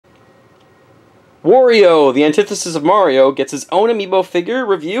Wario, the antithesis of Mario, gets his own Amiibo figure,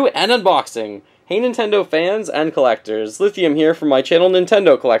 review, and unboxing. Hey Nintendo fans and collectors, Lithium here from my channel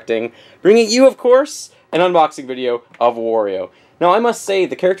Nintendo Collecting, bringing you, of course, an unboxing video of Wario. Now I must say,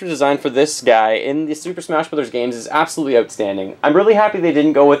 the character design for this guy in the Super Smash Bros. Games is absolutely outstanding. I'm really happy they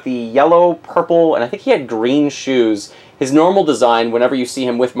didn't go with the yellow, purple, and I think he had green shoes, his normal design whenever you see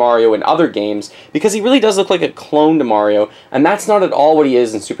him with Mario in other games, because he really does look like a clone to Mario, and that's not at all what he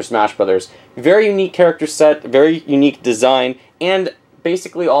is in Super Smash Bros. Very unique character set, very unique design, and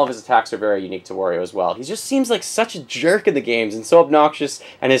basically all of his attacks are very unique to Wario as well. He just seems like such a jerk in the games, and so obnoxious,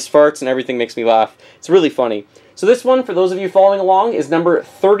 and his farts and everything makes me laugh. It's really funny. So this one, for those of you following along, is number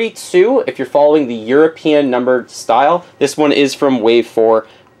 32, if you're following the European numbered style. This one is from Wave 4.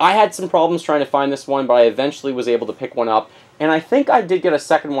 I had some problems trying to find this one, but I eventually was able to pick one up, and I think I did get a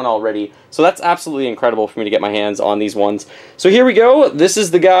second one already, so that's absolutely incredible for me to get my hands on these ones. So here we go. This is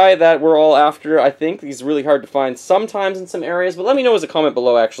the guy that we're all after, I think. He's really hard to find sometimes in some areas, but let me know as a comment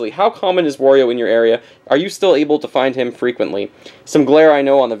below, actually. How common is Wario in your area? Are you still able to find him frequently? Some glare, I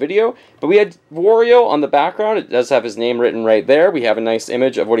know, on the video, but we had Wario on the background. It does have his name written right there. We have a nice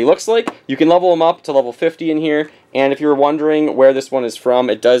image of what he looks like. You can level him up to level 50 in here, and if you're wondering where this one is from,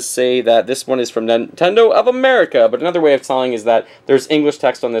 it does say that this one is from Nintendo of America, but another way of telling is that there's English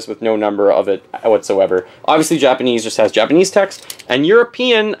text on this with no number of it whatsoever. Obviously, Japanese just has Japanese text, and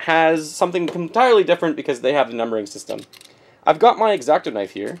European has something entirely different because they have the numbering system. I've got my X-Acto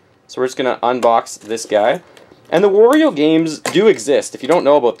knife here, so we're just going to unbox this guy. And the Wario games do exist, if you don't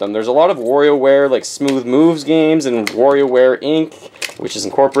know about them. There's a lot of WarioWare, like Smooth Moves games, and WarioWare Inc., which is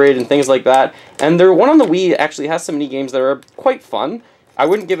incorporated, and things like that. And the one on the Wii actually has some mini games that are quite fun. I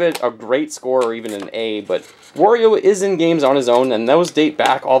wouldn't give it a great score or even an A, but Wario is in games on his own, and those date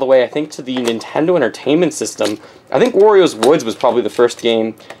back all the way, I think, to the Nintendo Entertainment System. I think Wario's Woods was probably the first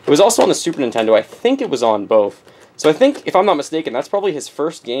game. It was also on the Super Nintendo. I think it was on both. So I think, if I'm not mistaken, that's probably his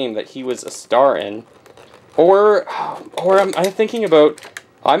first game that he was a star in. Or I'm thinking about,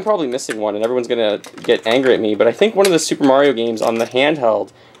 I'm probably missing one, and everyone's going to get angry at me, but I think one of the Super Mario games on the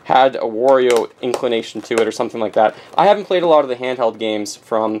handheld had a Wario inclination to it or something like that. I haven't played a lot of the handheld games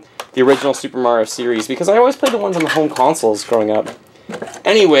from the original Super Mario series because I always played the ones on the home consoles growing up.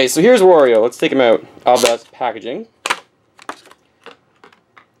 Anyway, so here's Wario. Let's take him out of that packaging.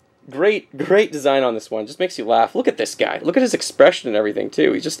 Great design on this one. Just makes you laugh. Look at this guy. Look at his expression and everything,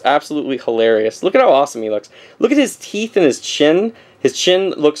 too. He's just absolutely hilarious. Look at how awesome he looks. Look at his teeth and his chin. His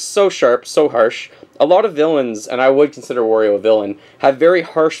chin looks so sharp, so harsh. A lot of villains, and I would consider Wario a villain, have very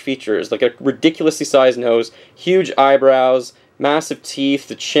harsh features, like a ridiculously sized nose, huge eyebrows, massive teeth.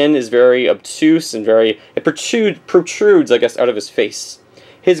 The chin is very obtuse and it protrudes, I guess, out of his face.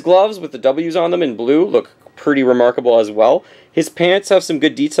 His gloves with the W's on them in blue look pretty remarkable as well. His pants have some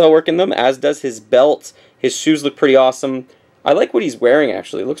good detail work in them, as does his belt. His shoes look pretty awesome. I like what he's wearing,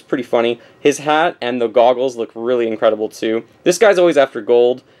 actually. It looks pretty funny. His hat and the goggles look really incredible, too. This guy's always after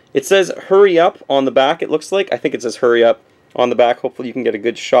gold. It says, hurry up on the back, it looks like. I think it says hurry up on the back. Hopefully you can get a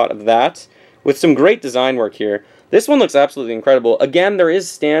good shot of that. With some great design work here. This one looks absolutely incredible. Again, there is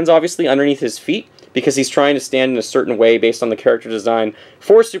stands, obviously, underneath his feet, because he's trying to stand in a certain way based on the character design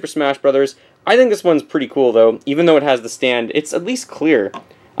for Super Smash Bros. I think this one's pretty cool, though. Even though it has the stand, it's at least clear,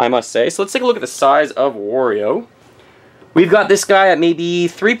 I must say. So let's take a look at the size of Wario. We've got this guy at maybe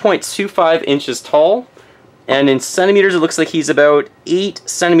 3.25 inches tall, and in centimeters it looks like he's about 8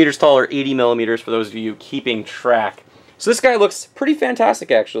 centimeters tall, or 80 millimeters for those of you keeping track. So this guy looks pretty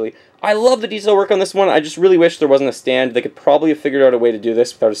fantastic, actually. I love the detail work on this one. I just really wish there wasn't a stand. They could probably have figured out a way to do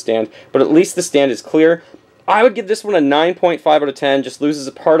this without a stand, but at least the stand is clear. I would give this one a 9.5 out of 10, just loses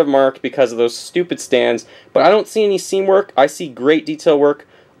a part of mark because of those stupid stands, but I don't see any seam work. I see great detail work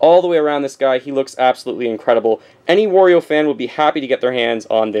all the way around this guy. He looks absolutely incredible. Any Wario fan would be happy to get their hands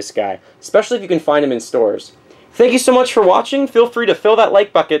on this guy, especially if you can find him in stores. Thank you so much for watching. Feel free to fill that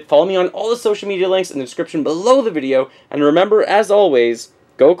like bucket. Follow me on all the social media links in the description below the video, and remember, as always,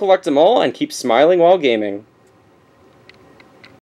 go collect them all and keep smiling while gaming.